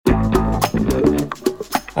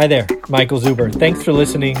Hi there, Michael Zuber. Thanks for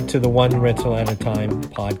listening to the One Rental at a Time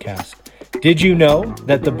podcast. Did you know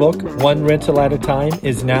that the book One Rental at a Time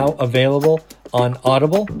is now available on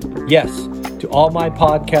Audible? Yes, to all my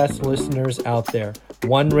podcast listeners out there,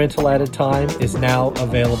 One Rental at a Time is now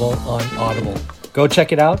available on Audible. Go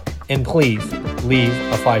check it out and please leave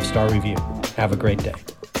a 5-star review. Have a great day.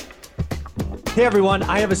 Hey everyone,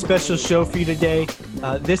 I have a special show for you today.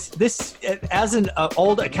 This as an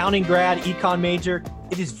old accounting grad, econ major,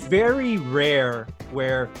 it is very rare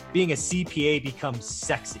where being a CPA becomes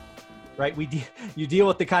sexy, right? You deal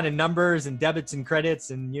with the kind of numbers and debits and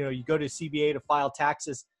credits, and you go to CPA to file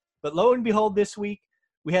taxes. But lo and behold, this week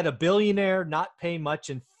we had a billionaire not pay much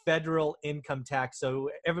in federal income tax. So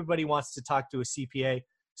everybody wants to talk to a CPA.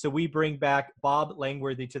 So we bring back Bob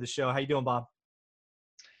Langworthy to the show. How you doing, Bob?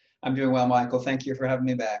 I'm doing well, Michael. Thank you for having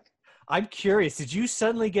me back. I'm curious, did you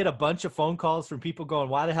suddenly get a bunch of phone calls from people going,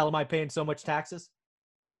 why the hell am I paying so much taxes?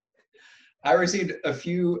 I received a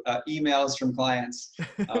few emails from clients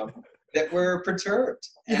that were perturbed.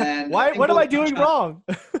 And what am I doing wrong?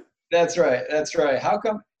 That's right. That's right. How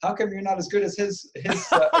come you're not as good as his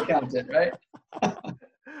accountant, right?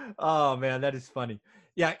 Oh man, that is funny.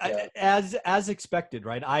 Yeah. As expected,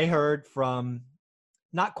 right? I heard from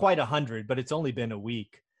not quite 100, but it's only been a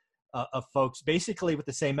week of folks basically with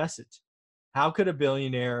the same message. How could a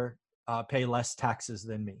billionaire pay less taxes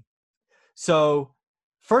than me? So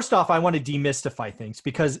first off, I want to demystify things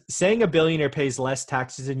because saying a billionaire pays less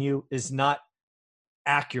taxes than you is not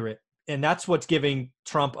accurate. And that's what's giving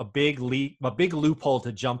Trump a big loophole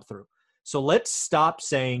to jump through. So let's stop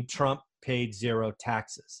saying Trump paid zero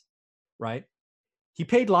taxes, right? He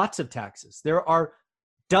paid lots of taxes. There are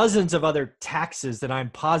dozens of other taxes that I'm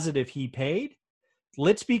positive he paid.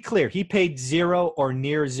 Let's be clear. He paid zero or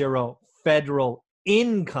near zero federal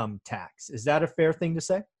income tax. Is that a fair thing to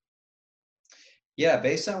say? Yeah,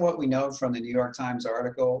 based on what we know from the New York Times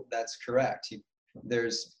article, that's correct.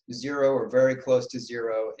 There's zero or very close to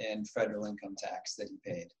zero in federal income tax that he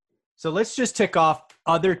paid. So let's just tick off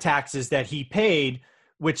other taxes that he paid,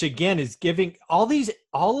 which again is giving all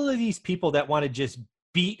of these people that want to just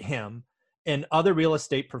beat him and other real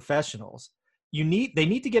estate professionals, they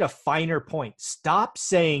need to get a finer point. Stop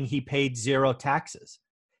saying he paid zero taxes.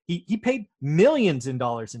 He paid millions in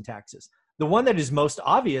dollars in taxes. The one that is most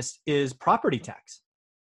obvious is property tax.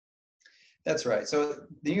 That's right. So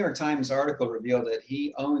the New York Times article revealed that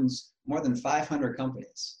he owns more than 500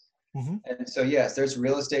 companies. Mm-hmm. And so, yes, there's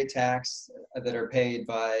real estate tax that are paid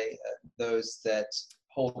by those that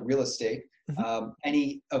hold real estate. Mm-hmm.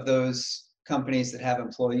 Any of those companies that have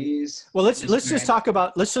employees. Well, let's just talk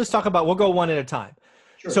about, we'll go one at a time.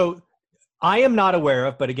 Sure. So I am not aware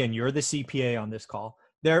of, but again, you're the CPA on this call.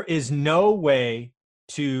 There is no way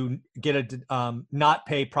to get not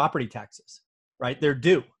pay property taxes, right? They're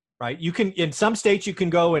due, right? You can, in some states you can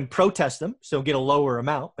go and protest them. So get a lower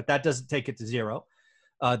amount, but that doesn't take it to zero.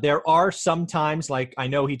 There are some times, like I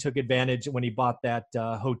know he took advantage when he bought that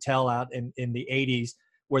hotel out in the 80s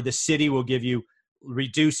where the city will give you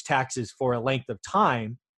reduce taxes for a length of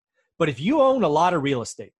time. But if you own a lot of real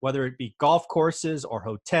estate, whether it be golf courses or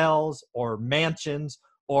hotels or mansions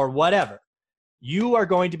or whatever, you are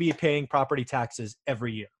going to be paying property taxes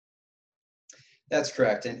every year. That's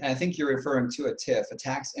correct. And I think you're referring to a TIF, a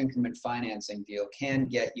tax increment financing deal, can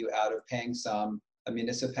get you out of paying some. A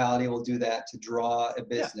municipality will do that to draw a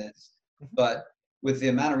business. Yeah. But with the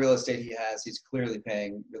amount of real estate he has, he's clearly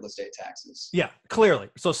paying real estate taxes. Yeah, clearly.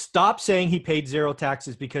 So stop saying he paid zero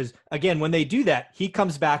taxes because, again, when they do that, he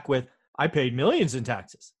comes back with, I paid millions in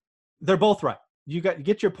taxes. They're both right. You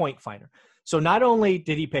get your point finer. So not only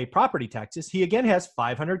did he pay property taxes, he again has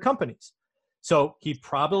 500 companies. So he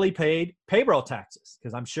probably paid payroll taxes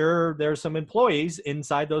because I'm sure there's some employees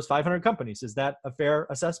inside those 500 companies. Is that a fair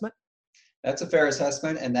assessment? That's a fair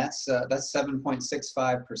assessment, and that's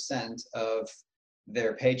 7.65% of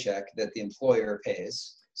their paycheck that the employer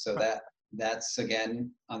pays. So that's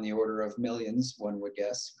again on the order of millions, one would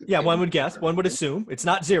guess. Yeah, one would guess. One would assume it's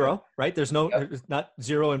not zero, right? There's not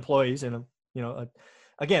zero employees in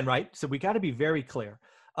again, right? So we got to be very clear.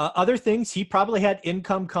 Other things, he probably had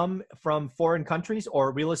income come from foreign countries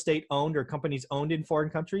or real estate owned or companies owned in foreign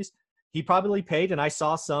countries. He probably paid, and I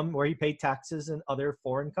saw some where he paid taxes in other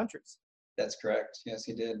foreign countries. That's correct. Yes,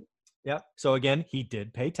 he did. Yeah. So again, he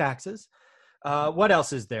did pay taxes. What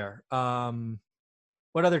else is there?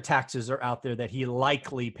 What other taxes are out there that he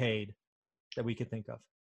likely paid that we could think of?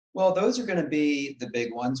 Well, those are going to be the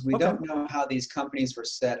big ones. We don't know how these companies were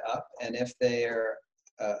set up and if they are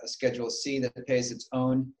a Schedule C that pays its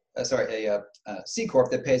own, a C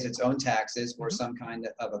Corp that pays its own taxes or some kind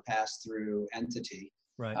of a pass-through entity.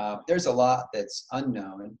 Right. There's a lot that's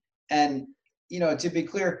unknown. And, to be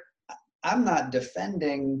clear, I'm not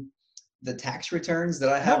defending the tax returns that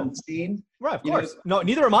I haven't seen. Right, of course. No,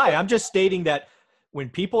 neither am I. I'm just stating that when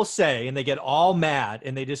people say, and they get all mad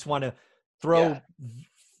and they just want to throw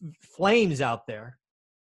flames out there,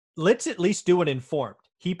 let's at least do it informed.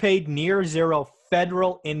 He paid near zero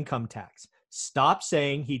federal income tax. Stop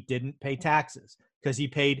saying he didn't pay taxes, because he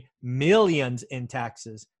paid millions in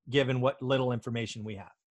taxes given what little information we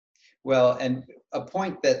have. Well, and a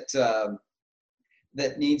point that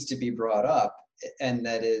that needs to be brought up, and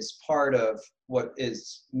that is part of what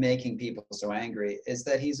is making people so angry, is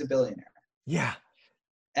that he's a billionaire. Yeah.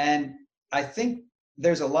 And I think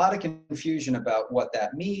there's a lot of confusion about what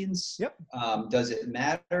that means. Yep. Does it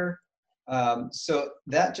matter? So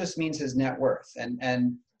that just means his net worth.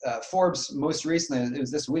 And Forbes, most recently, it was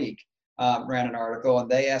this week, ran an article, and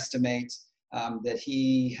they estimate that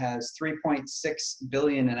he has 3.6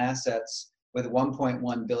 billion in assets with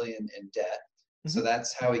 1.1 billion in debt. So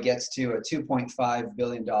that's how he gets to a $2.5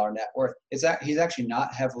 billion net worth. He's actually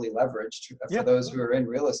not heavily leveraged. For those who are in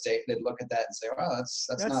real estate, they'd look at that and say, "Well, that's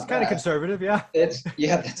not kind bad." of conservative." Yeah.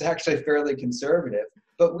 That's actually fairly conservative.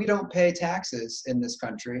 But we don't pay taxes in this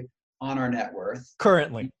country on our net worth.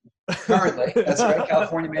 Currently, that's right.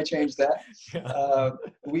 California may change that.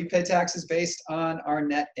 We pay taxes based on our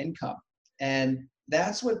net income. And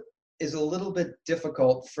that's what is a little bit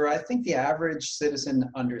difficult for, I think, the average citizen to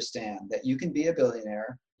understand, that you can be a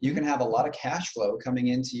billionaire, you can have a lot of cash flow coming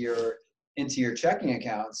into your checking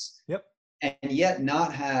accounts, and yet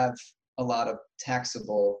not have a lot of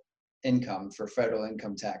taxable income for federal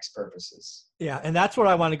income tax purposes. Yeah, and that's what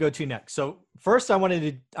I want to go to next. So first, I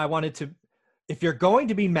wanted to, if you're going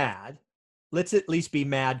to be mad, let's at least be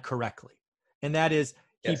mad correctly, and that is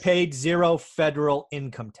he paid zero federal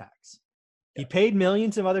income tax. He paid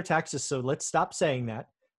millions of other taxes, so let's stop saying that.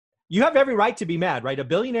 You have every right to be mad, right? A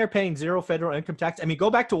billionaire paying zero federal income tax. I mean, go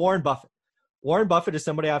back to Warren Buffett. Warren Buffett is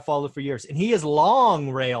somebody I've followed for years, and he has long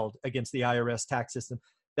railed against the IRS tax system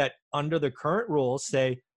that under the current rules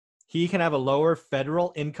say he can have a lower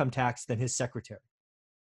federal income tax than his secretary.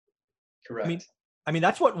 Correct. I mean,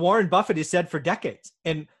 that's what Warren Buffett has said for decades.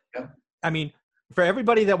 And I mean, for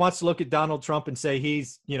everybody that wants to look at Donald Trump and say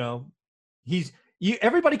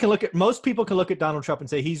everybody can most people can look at Donald Trump and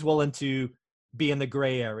say he's willing to be in the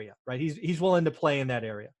gray area, right? He's willing to play in that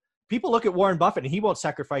area. People look at Warren Buffett and he won't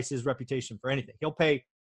sacrifice his reputation for anything. He'll pay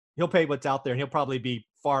what's out there, and he'll probably be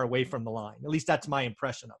far away from the line. At least that's my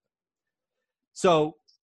impression of it. So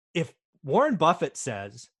if Warren Buffett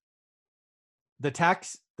says the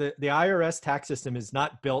IRS tax system is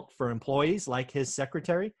not built for employees like his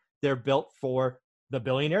secretary, they're built for the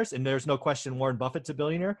billionaires, and there's no question Warren Buffett's a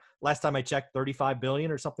billionaire. Last time I checked, 35 billion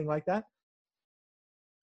or something like that.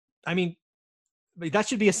 I mean, that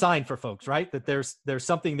should be a sign for folks, right? That there's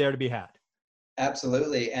something there to be had.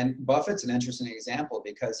 Absolutely. And Buffett's an interesting example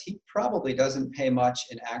because he probably doesn't pay much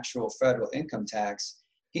in actual federal income tax.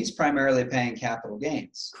 He's primarily paying capital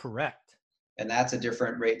gains. Correct. And that's a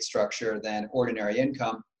different rate structure than ordinary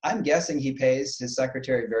income. I'm guessing he pays his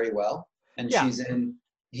secretary very well, and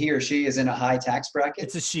he or she is in a high tax bracket.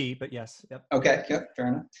 It's a she, but yes. Yep. Okay. Yep, fair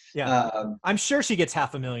enough. Yeah. I'm sure she gets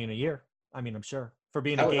 $500,000 a year. I mean, I'm sure, for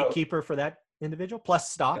being a gatekeeper for that individual, plus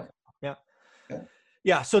stock. Okay. Yeah. Okay.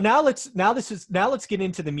 Yeah. So now let's get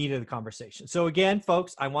into the meat of the conversation. So again,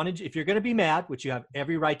 folks, if you're going to be mad, which you have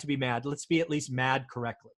every right to be mad, let's be at least mad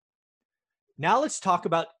correctly. Now let's talk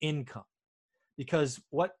about income, because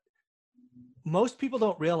what most people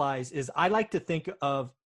don't realize is I like to think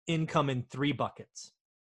of income in three buckets.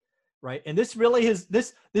 Right. And this really is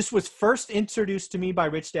this was first introduced to me by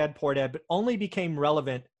Rich Dad Poor Dad, but only became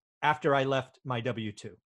relevant after I left my W-2.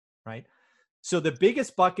 Right. So the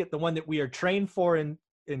biggest bucket, the one that we are trained for in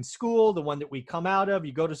school, the one that we come out of,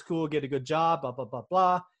 you go to school, get a good job, blah, blah, blah,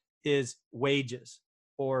 blah, is wages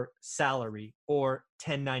or salary or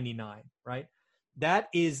 1099. Right. That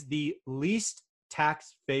is the least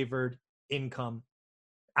tax favored income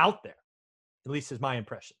out there, at least is my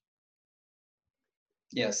impression.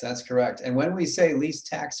 Yes, that's correct. And when we say least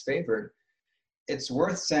tax favored, it's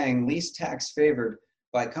worth saying least tax favored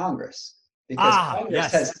by Congress, because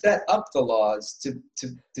Congress has set up the laws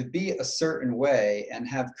to be a certain way and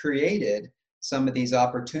have created some of these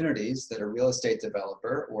opportunities that a real estate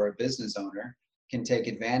developer or a business owner can take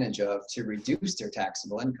advantage of to reduce their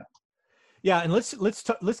taxable income. Yeah, and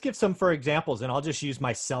let's give some for examples, and I'll just use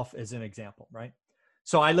myself as an example, right?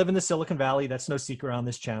 So I live in the Silicon Valley. That's no secret on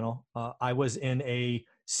this channel. I was in a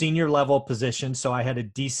senior level position, so I had a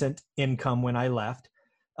decent income when I left.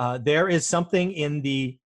 There is something in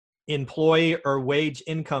the employee or wage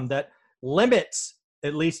income that limits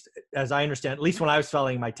at least as I understand, at least when I was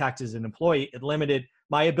filing my taxes as an employee, it limited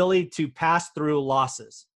my ability to pass through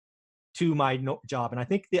losses to my job. And I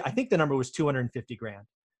think the number was 250 grand.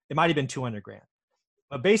 It might've been 200 grand,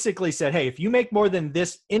 but basically said, hey, if you make more than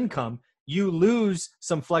this income, you lose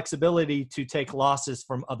some flexibility to take losses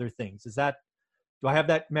from other things. Do I have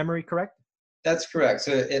that memory correct? That's correct.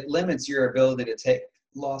 So it limits your ability to take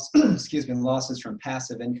losses from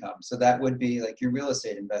passive income. So that would be like your real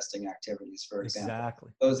estate investing activities, for example. Exactly.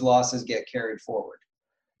 Those losses get carried forward.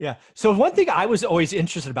 Yeah. So one thing I was always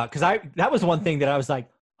interested about, because that was one thing that I was like,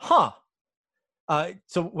 huh.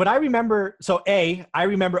 So what I remember, I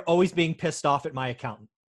remember always being pissed off at my accountant,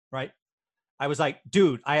 right? I was like,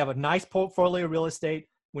 dude, I have a nice portfolio of real estate.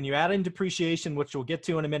 When you add in depreciation, which we'll get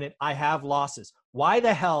to in a minute, I have losses. Why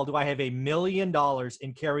the hell do I have $1 million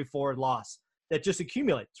in carry forward loss that just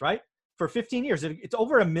accumulates, right? For 15 years, it's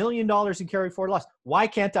over $1 million in carry forward loss. Why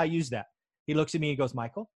can't I use that? He looks at me and goes,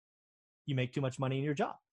 Michael, you make too much money in your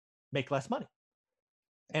job. Make less money.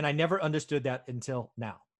 And I never understood that until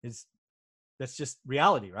now. That's just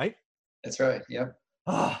reality, right? That's right. Yep.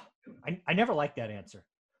 I never liked that answer.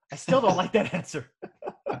 I still don't like that answer.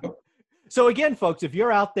 So again, folks, if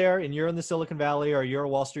you're out there and you're in the Silicon Valley or you're a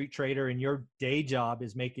Wall Street trader and your day job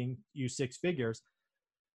is making you six figures,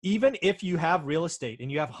 even if you have real estate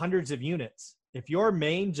and you have hundreds of units, if your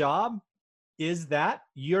main job is that,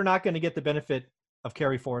 you're not going to get the benefit of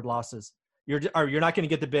carry forward losses. You're not going to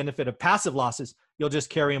get the benefit of passive losses. You'll just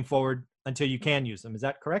carry them forward until you can use them. Is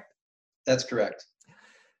that correct? That's correct.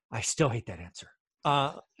 I still hate that answer.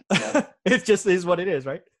 Yeah. It just is what it is,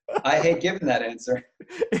 right? I hate giving that answer.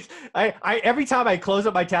 I every time I close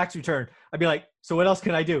up my tax return, I'd be like, so what else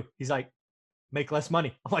can I do? He's like, make less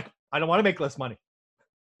money. I'm like, I don't want to make less money.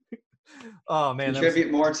 Oh man.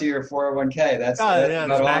 Contribute more to your 401k. That's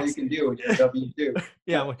about all you can do with your W-2.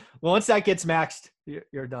 Yeah. Well, once that gets maxed,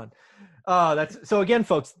 you're done. So again,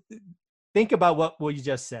 folks, think about what you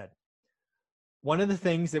just said. One of the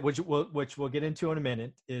things which we'll get into in a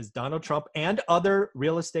minute is Donald Trump and other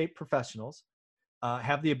real estate professionals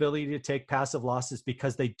have the ability to take passive losses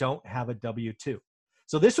because they don't have a W-2.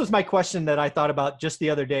 So this was my question that I thought about just the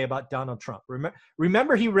other day about Donald Trump.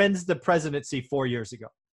 Remember he runs the presidency 4 years ago.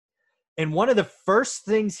 And one of the first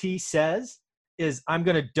things he says is, I'm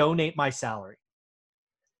going to donate my salary.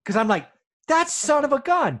 Because I'm like, that son of a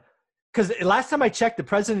gun. Because last time I checked, the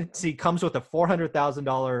presidency comes with a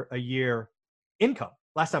 $400,000 a year income.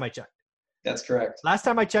 Last time I checked. That's correct. Last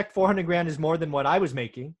time I checked, 400 grand is more than what I was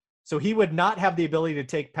making. So he would not have the ability to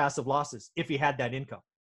take passive losses if he had that income.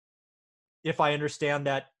 If I understand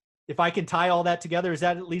that, if I can tie all that together, is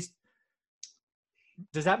that at least,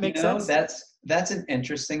 does that make sense? That's an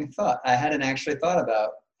interesting thought. I hadn't actually thought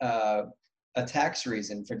about a tax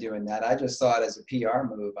reason for doing that. I just saw it as a PR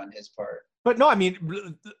move on his part. But no, I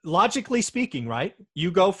mean, logically speaking, right? You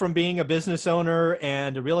go from being a business owner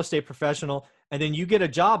and a real estate professional, and then you get a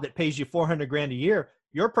job that pays you 400 grand a year.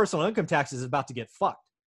 Your personal income tax is about to get fucked,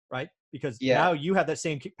 right? Because now you have that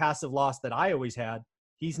same passive loss that I always had.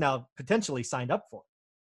 He's now potentially signed up for.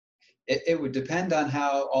 It would depend on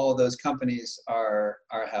how all of those companies are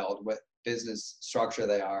held, what business structure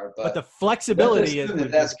they are. But the flexibility is.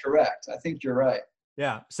 That's correct. I think you're right.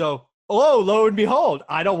 Yeah. So, lo and behold,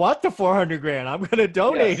 I don't want the 400 grand. I'm going to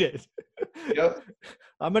donate it. Yep.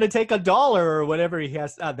 I'm going to take $1 or whatever he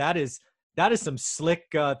has. That is some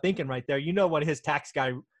slick thinking right there. You know what his tax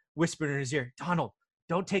guy whispered in his ear? Donald,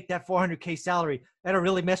 don't take that 400K salary. That'll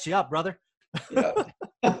really mess you up, brother. Yeah,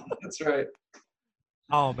 that's right.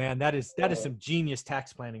 Oh man, that is some genius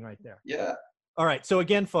tax planning right there. Yeah. All right. So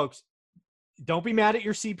again, folks, don't be mad at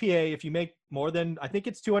your CPA if you make more than, I think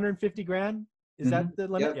it's 250 grand. Is that the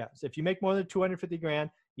limit? Yep. Yeah. So if you make more than 250 grand,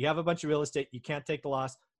 you have a bunch of real estate, you can't take the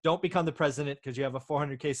loss. Don't become the president because you have a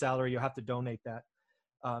 400K salary. You'll have to donate that.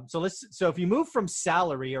 So if you move from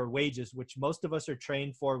salary or wages, which most of us are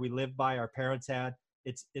trained for, we live by, our parents had,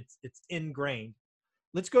 it's ingrained.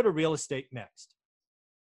 Let's go to real estate next.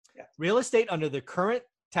 Yeah. Real estate under the current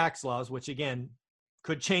tax laws, which again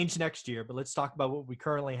could change next year, but let's talk about what we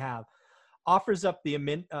currently have, offers up the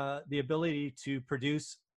ability to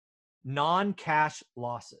produce non-cash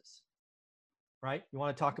losses, right? You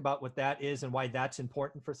want to talk about what that is and why that's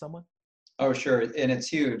important for someone? Oh, sure. And it's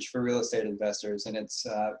huge for real estate investors. And it's,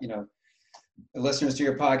 listeners to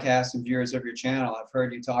your podcast and viewers of your channel, I've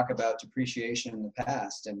heard you talk about depreciation in the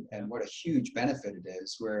past and what a huge benefit it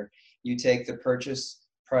is, where you take the purchase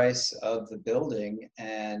price of the building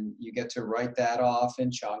and you get to write that off in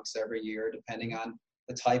chunks every year, depending on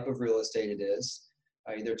the type of real estate it is,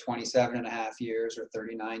 either 27 and a half years or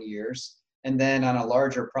 39 years. And then on a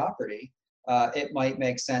larger property, it might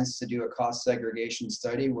make sense to do a cost segregation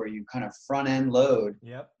study where you kind of front end load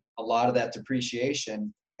a lot of that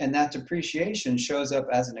depreciation, and that depreciation shows up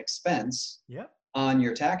as an expense on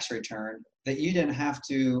your tax return that you didn't have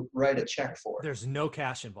to write a check for. There's no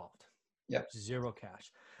cash involved. Yep. Zero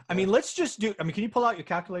cash. I mean, let's just do, can you pull out your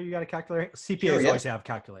calculator? You got a calculator? CPAs always have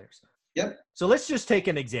calculators. Yep. So let's just take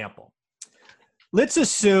an example. Let's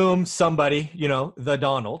assume somebody, the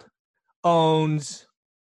Donald, owns,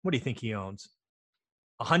 what do you think he owns?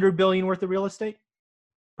 100 billion worth of real estate?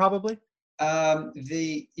 Probably.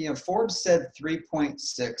 Forbes said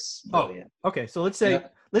 3.6 billion. Oh, okay. So let's say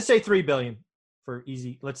 3 billion for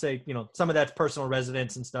easy. Let's say, some of that's personal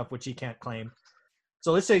residence and stuff, which he can't claim.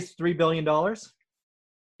 So let's say $3 billion.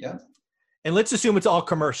 Yeah. And let's assume it's all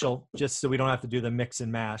commercial, just so we don't have to do the mix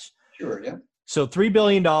and mash. Sure. Yeah. So $3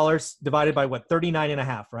 billion divided by what? 39 and a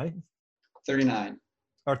half, right? 39.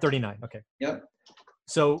 Or 39. Okay. Yep.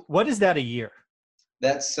 So what is that a year?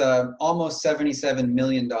 That's almost $77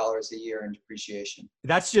 million a year in depreciation.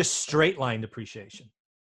 That's just straight line depreciation.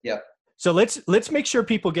 Yep. So let's make sure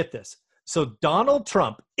people get this. So Donald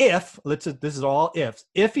Trump, this is all ifs,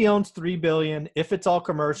 if he owns 3 billion, if it's all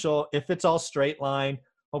commercial, if it's all straight line,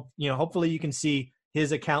 hopefully you can see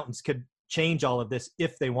his accountants could change all of this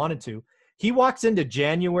if they wanted to. He walks into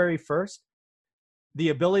January 1st, the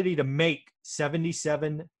ability to make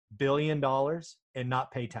 $77 billion and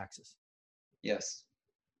not pay taxes. Yes.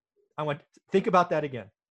 Think about that again.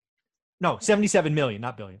 No, 77 million,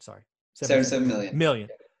 not billion. Sorry. 77 million. Million.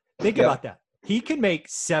 Think about that. He can make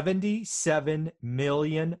 $77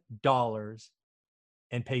 million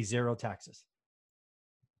and pay zero taxes.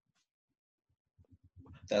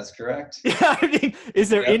 That's correct. Yeah, is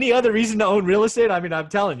there any other reason to own real estate? I'm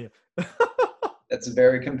telling you. That's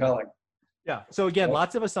very compelling. Yeah. So again,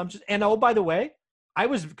 lots of assumptions. And oh, by the way, I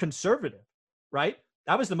was conservative, right?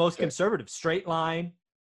 That was the most conservative. Straight line,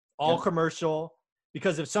 all commercial.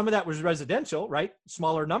 Because if some of that was residential, right?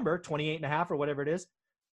 Smaller number, 28 and a half or whatever it is,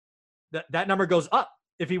 that number goes up.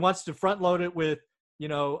 If he wants to front load it with,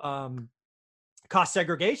 cost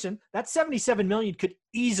segregation, that 77 million could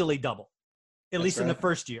easily double, at least in the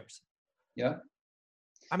first years. Yeah.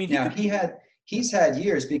 He's had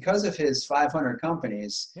years because of his 500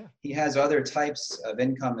 companies. Yeah. He has other types of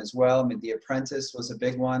income as well. The Apprentice was a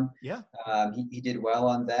big one. Yeah. He did well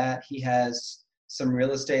on that. He has some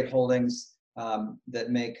real estate holdings that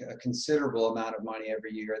make a considerable amount of money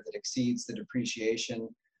every year that exceeds the depreciation.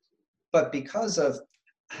 But because of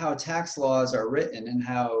how tax laws are written and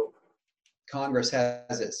how Congress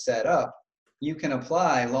has it set up, you can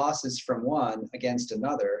apply losses from one against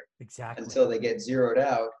another until they get zeroed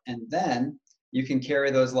out, and then you can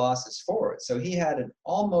carry those losses forward. So he had an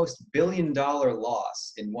almost $1 billion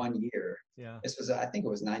loss in 1 year. Yeah. This was, I think it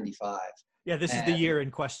was 95. Yeah, this is the year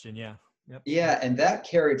in question. Yeah. Yep. Yeah, and that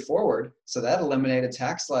carried forward. So that eliminated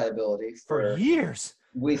tax liability for years.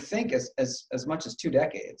 We think as much as 2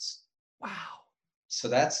 decades. Wow. So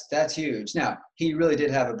that's huge. Now, he really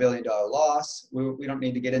did have $1 billion loss. We don't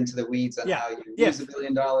need to get into the weeds on how you lose $1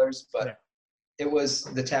 billion, but it was,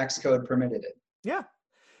 the tax code permitted it. Yeah.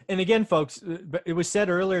 And again, folks, it was said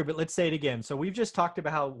earlier, but let's say it again. So we've just talked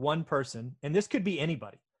about how one person, and this could be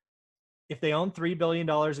anybody, if they own $3 billion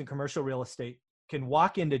in commercial real estate, can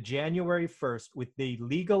walk into January 1st with the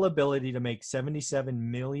legal ability to make $77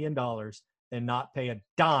 million and not pay a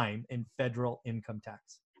dime in federal income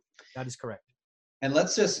tax. That is correct. And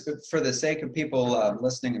let's just, for the sake of people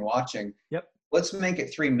listening and watching, let's make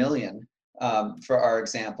it 3 million for our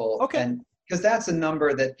example. Okay. And because that's a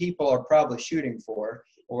number that people are probably shooting for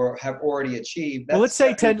or have already achieved. Well, let's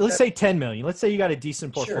say 10. Let's say 10 million. Let's say you got a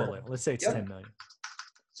decent portfolio. Sure. Let's say it's 10 million.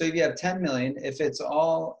 So if you have 10 million, if it's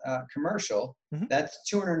all commercial, that's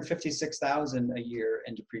 256,000 a year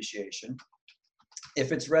in depreciation.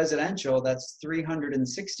 If it's residential, that's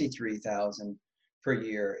 363,000 per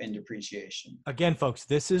year in depreciation. Again, folks,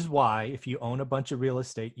 this is why if you own a bunch of real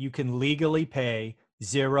estate, you can legally pay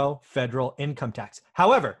zero federal income tax.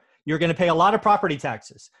 However, you're going to pay a lot of property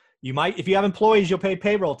taxes. You might, if you have employees, you'll pay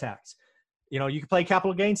payroll tax. You can pay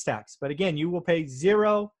capital gains tax, but again, you will pay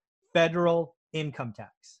zero federal income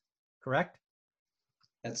tax. Correct?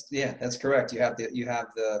 That's correct. You have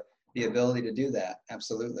the ability to do that.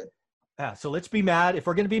 Absolutely. Yeah. So let's be mad. If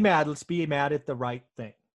we're going to be mad, let's be mad at the right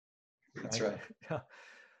thing. That's right.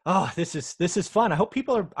 Oh, this is fun. I hope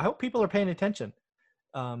people are paying attention.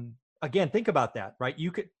 Again, think about that, right?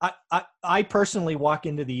 I personally walk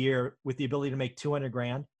into the year with the ability to make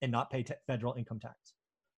 $200,000 and not pay federal income tax.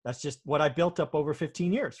 That's just what I built up over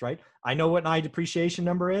 15 years, right? I know what my depreciation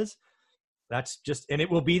number is. And it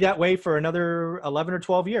will be that way for another 11 or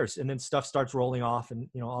 12 years. And then stuff starts rolling off and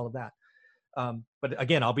all of that. But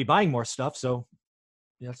again, I'll be buying more stuff. So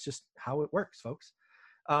that's just how it works, folks.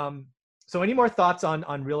 So any more thoughts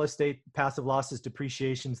on real estate, passive losses,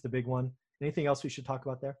 depreciation's the big one. Anything else we should talk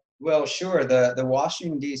about there? Well, sure. The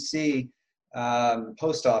Washington, D.C.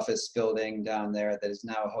 Post office building down there that is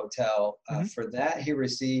now a hotel, for that he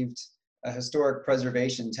received a historic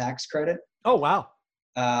preservation tax credit. Oh, wow.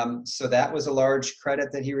 So that was a large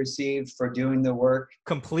credit that he received for doing the work.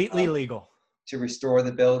 Completely legal. To restore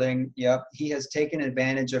the building. Yep. He has taken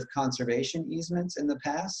advantage of conservation easements in the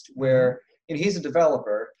past where he's a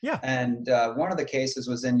developer. Yeah. And one of the cases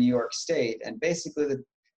was in New York State. And basically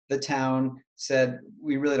the town said,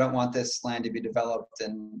 we really don't want this land to be developed,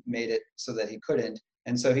 and made it so that he couldn't.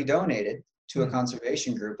 And so he donated to a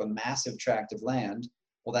conservation group a massive tract of land.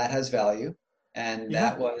 Well, that has value. And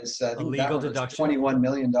that was, I think, legal that was deduction. $21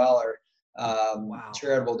 million Wow.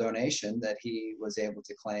 charitable donation that he was able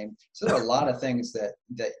to claim. So there are a lot of things that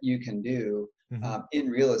you can do in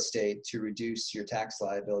real estate to reduce your tax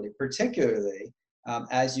liability, particularly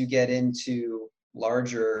as you get into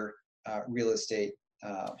larger real estate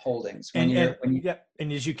holdings. And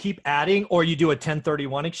as you keep adding, or you do a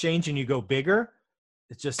 1031 exchange and you go bigger,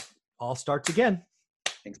 it just all starts again.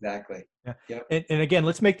 Exactly. Yeah. Yep. And again,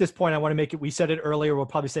 let's make this point. I want to make it, we said it earlier, we'll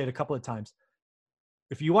probably say it a couple of times.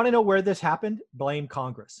 If you want to know where this happened, blame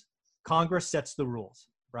Congress. Congress sets the rules,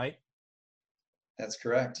 right? That's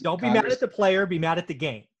correct. Don't be mad at the player, be mad at the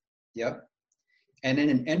game. Yep. And in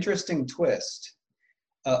an interesting twist,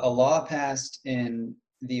 a law passed in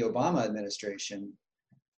the Obama administration,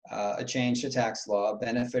 a change to tax law,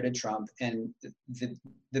 benefited Trump, and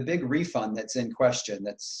the big refund that's in question,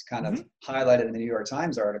 that's kind of highlighted in the New York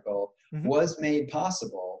Times article, was made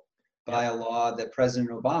possible by a law that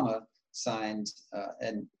President Obama signed.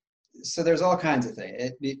 And so there's all kinds of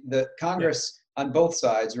things. The Congress on both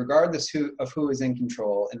sides, regardless of who is in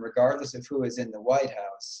control and regardless of who is in the White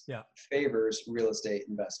House, favors real estate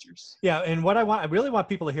investors. Yeah, and I really want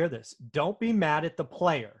people to hear this. Don't be mad at the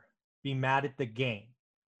player, be mad at the game.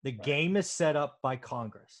 The game is set up by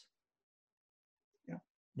Congress. Yeah.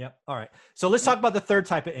 Yep. All right. So let's talk about the third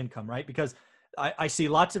type of income, right? Because I see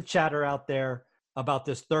lots of chatter out there about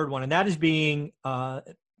this third one, and that is being a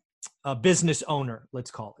business owner, let's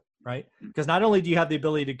call it, right? Because not only do you have the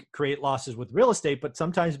ability to create losses with real estate, but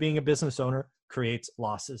sometimes being a business owner creates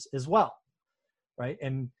losses as well, right?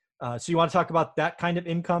 And so you want to talk about that kind of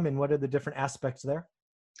income and what are the different aspects there?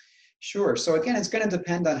 Sure. So again, it's going to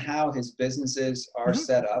depend on how his businesses are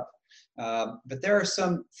set up. But there are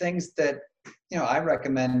some things that, I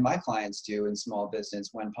recommend my clients do in small business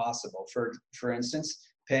when possible. For instance,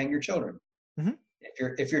 paying your children.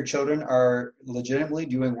 If your children are legitimately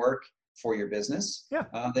doing work for your business,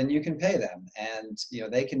 then you can pay them. And,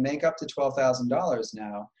 they can make up to $12,000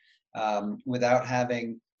 now without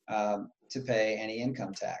having to pay any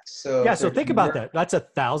income tax. So think about that. That's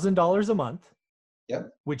 $1,000 a month. Yep.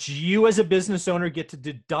 Which you as a business owner get to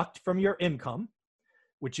deduct from your income,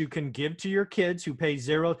 which you can give to your kids who pay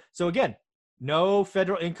zero. So again, no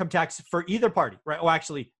federal income tax for either party, right? Well,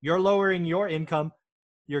 actually, you're lowering your income.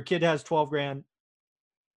 Your kid has 12 grand.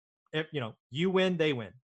 If, you win, they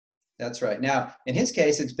win. That's right. Now, in his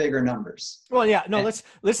case, it's bigger numbers. Well, yeah, no,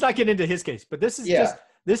 let's not get into his case, but this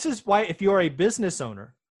is why if you're a business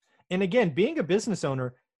owner, and again, being a business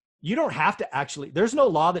owner, you don't have to actually, there's no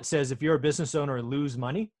law that says if you're a business owner and lose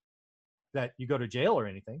money that you go to jail or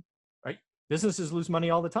anything, right? Businesses lose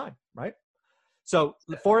money all the time, right? So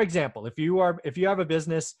for example, if you have a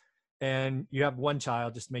business and you have one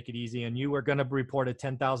child, just to make it easy, and you are going to report a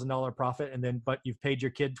 $10,000 profit but you've paid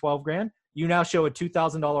your kid 12 grand, you now show a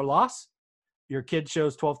 $2,000 loss. Your kid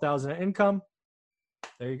shows 12,000 income.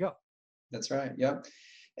 There you go. That's right. Yep.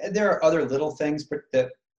 And there are other little things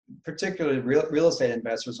that particularly real estate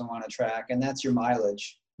investors will want to track, and that's your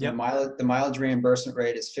mileage. Yep. The mileage reimbursement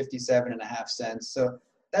rate is 57.5 cents. So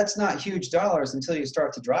that's not huge dollars until you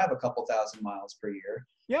start to drive a couple thousand miles per year.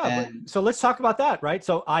 Yeah. So let's talk about that, right?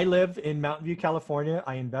 So I live in Mountain View, California.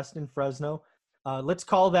 I invest in Fresno. Let's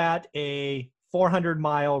call that a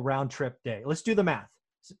 400-mile round trip day. Let's do the math.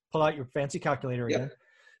 Pull out your fancy calculator again.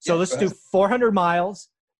 So let's do 400 miles.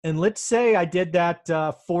 And let's say I did that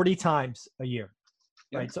 40 times a year.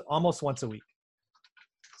 Right, so almost once a week.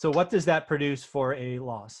 So what does that produce for a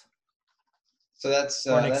loss? So that's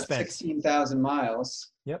 16,000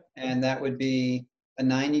 miles. Yep. And that would be a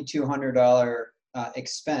 $9,200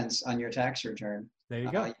 expense on your tax return. There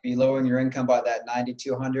you go. You'd be lowering your income by that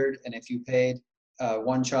 $9,200, and if you paid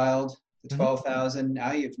one child the $12,000,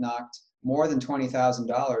 now you've knocked more than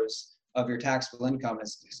 $20,000 of your taxable income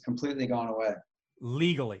is completely gone away.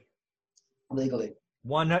 Legally.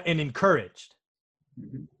 And And encouraged.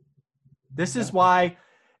 This is why,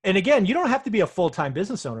 and again, you don't have to be a full-time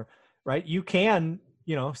business owner, right? You can,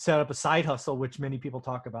 set up a side hustle, which many people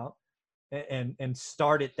talk about, and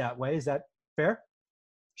start it that way. Is that fair?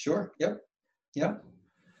 Sure. Yep. Yep.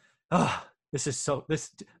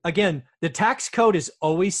 Again, the tax code is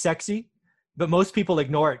always sexy, but most people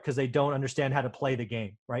ignore it because they don't understand how to play the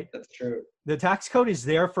game, right? That's true. The tax code is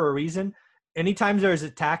there for a reason. Anytime there's a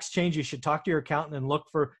tax change, you should talk to your accountant and look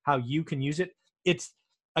for how you can use it.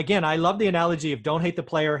 Again, I love the analogy of don't hate the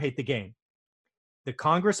player, hate the game. The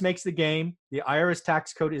Congress makes the game. The IRS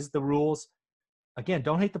tax code is the rules. Again,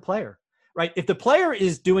 don't hate the player, right? If the player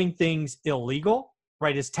is doing things illegal,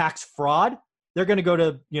 right, is tax fraud, they're going to go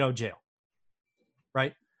to, jail,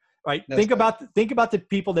 right? Right. Think about the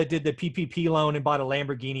people that did the PPP loan and bought a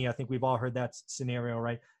Lamborghini. I think we've all heard that scenario,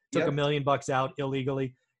 right? Took $1 million out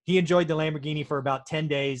illegally. He enjoyed the Lamborghini for about 10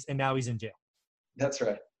 days and now he's in jail. That's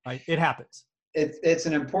right. Right. It happens. It's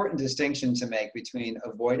an important distinction to make between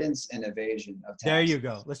avoidance and evasion of tax. There you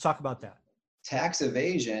go. Let's talk about that. Tax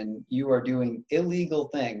evasion, you are doing illegal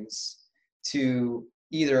things to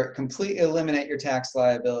either completely eliminate your tax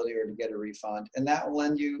liability or to get a refund, and that will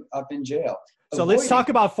end you up in jail. So let's talk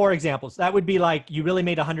about 4 examples. That would be like you really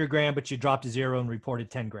made 100 grand, but you dropped to 0 and reported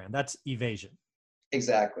 10 grand. That's evasion.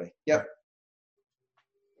 Exactly. Yep.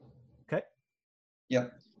 Okay.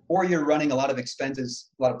 Yep. Or you're running a lot of expenses,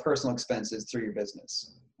 a lot of personal expenses through your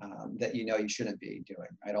business that you shouldn't be doing,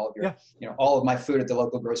 right? All of your, all of my food at the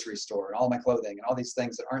local grocery store and all my clothing and all these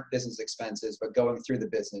things that aren't business expenses, but going through the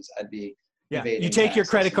business, I'd be evading. You take your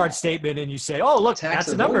credit card statement and you say, oh, look, tax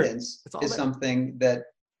that's a number. Is something that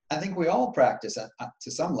I think we all practice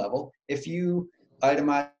to some level. If you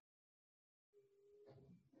itemize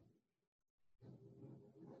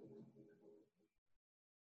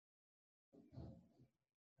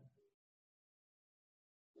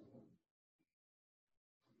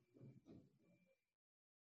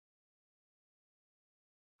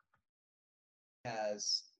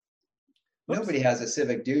nobody has a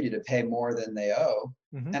civic duty to pay more than they owe.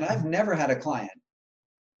 Mm-hmm. And I've never had a client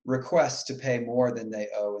request to pay more than they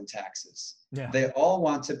owe in taxes. Yeah. They all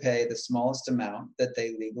want to pay the smallest amount that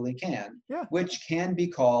they legally can, which can be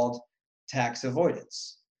called tax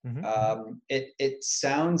avoidance. Mm-hmm. It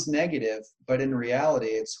sounds negative, but in reality,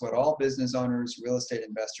 it's what all business owners, real estate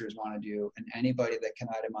investors want to do. And anybody that can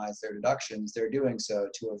itemize their deductions, they're doing so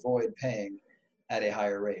to avoid paying at a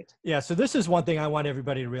higher rate. Yeah. So this is one thing I want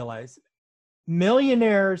everybody to realize.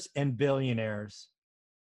 Millionaires and billionaires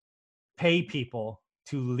pay people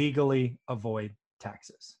to legally avoid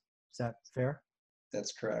taxes. Is that fair?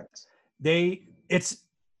 That's correct. It's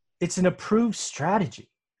an approved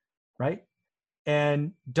strategy, right?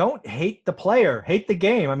 And don't hate the player, hate the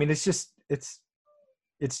game. I mean, it's just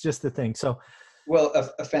the thing. So, well,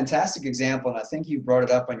 a fantastic example, and I think you brought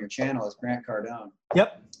it up on your channel, is Grant Cardone.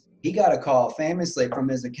 Yep. He got a call famously from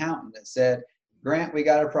his accountant that said, Grant, we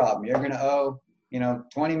got a problem. You're going to owe,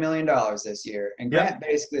 $20 million this year. And Grant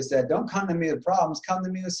basically said, don't come to me with problems, come to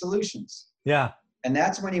me with solutions. Yeah. And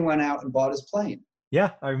that's when he went out and bought his plane.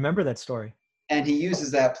 Yeah, I remember that story. And he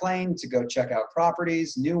uses that plane to go check out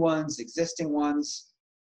properties, new ones, existing ones.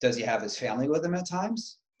 Does he have his family with him at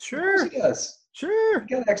times? Sure. He does. Sure. He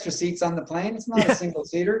got extra seats on the plane. It's not a single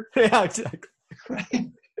seater. Yeah, exactly.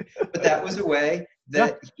 Right. But that was a way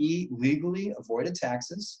that he legally avoided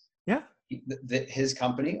taxes. Yeah. His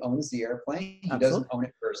company owns the airplane. He Absolutely. doesn't own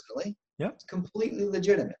it personally. Yeah. It's completely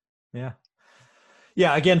legitimate. Yeah.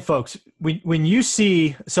 Yeah. Again, folks, when you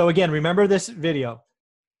see, so again, remember this video.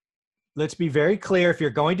 Let's be very clear. If you're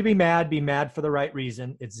going to be mad for the right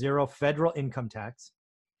reason. It's 0 federal income tax,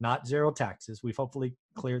 not 0 taxes. We've hopefully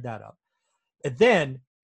cleared that up. And then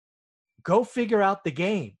go figure out the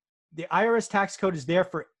game. The IRS tax code is there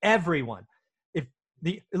for everyone.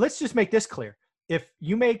 Let's just make this clear. If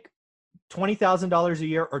you make $20,000 a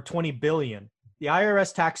year or $20 billion, the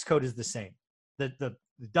IRS tax code is the same. It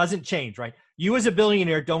doesn't change, right? You as a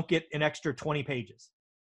billionaire don't get an extra 20 pages.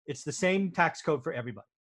 It's the same tax code for everybody,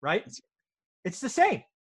 right? It's the same.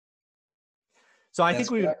 So I think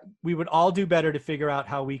we would all do better to figure out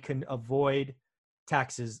how we can avoid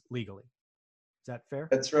taxes legally. Is that fair?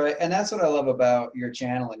 That's right. And that's what I love about your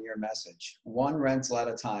channel and your message. One rental at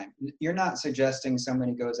a time. You're not suggesting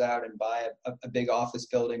somebody goes out and buy a big office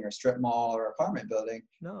building or strip mall or apartment building.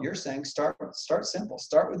 No. You're saying start simple.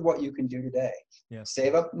 Start with what you can do today. Yeah.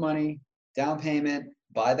 Save up money, down payment,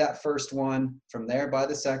 buy that first one. From there, buy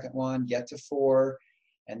the second one, get to 4,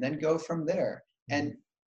 and then go from there. Mm-hmm. And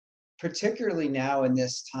particularly now in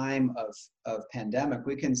this time of pandemic,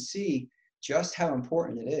 we can see just how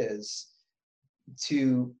important it is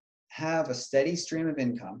to have a steady stream of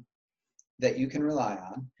income that you can rely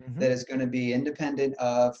on, that is going to be independent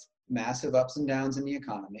of massive ups and downs in the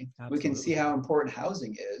economy. Absolutely. We can see how important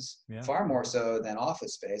housing is, far more so than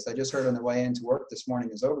office space. I just heard on the way into work this morning,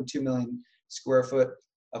 there's over 2 million square foot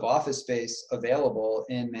of office space available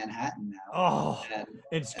in Manhattan now. Oh,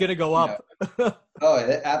 it's going to go up. Oh,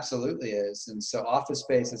 it absolutely is. And so office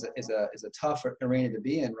space is a tough arena to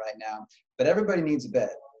be in right now, but everybody needs a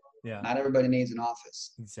bed. Yeah. Not everybody needs an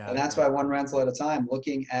office. Exactly. And that's why one rental at a time,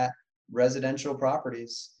 looking at residential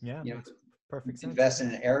properties. Yeah. Perfect sense. Invest in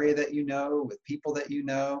an area that you know, with people that you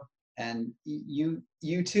know, and you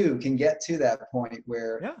too can get to that point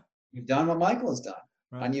where you've done what Michael has done.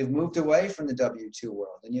 Right. And you've moved away from the W-2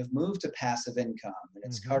 world, and you've moved to passive income, and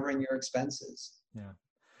it's covering your expenses. Yeah.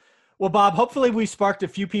 Well, Bob, hopefully we sparked a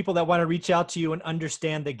few people that want to reach out to you and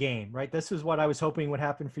understand the game, right? This is what I was hoping would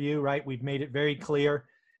happen for you, right? We've made it very clear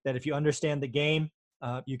that if you understand the game,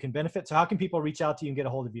 you can benefit. So how can people reach out to you and get a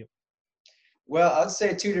hold of you? Well, I'll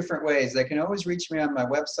say 2 different ways. They can always reach me on my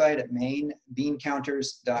website at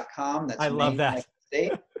mainbeancounters.com. That's I love that.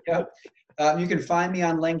 State. Yep. You can find me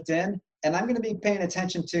on LinkedIn, and I'm going to be paying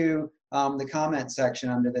attention to the comment section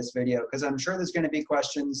under this video, because I'm sure there's going to be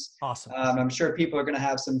questions. Awesome. I'm sure people are going to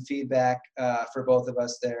have some feedback for both of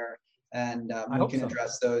us there, and we can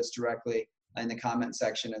address those directly in the comment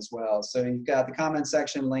section as well. So you've got the comment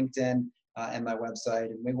section, LinkedIn, and my website,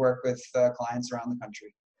 and we work with clients around the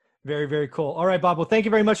country. Very, very cool. All right, Bob. Well, thank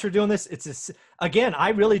you very much for doing this. Again, I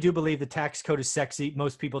really do believe the tax code is sexy.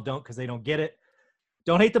 Most people don't, because they don't get it.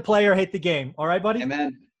 Don't hate the player, hate the game. All right, buddy?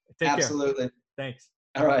 Amen. Take Absolutely. care. Thanks.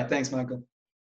 All right. Thanks, Michael.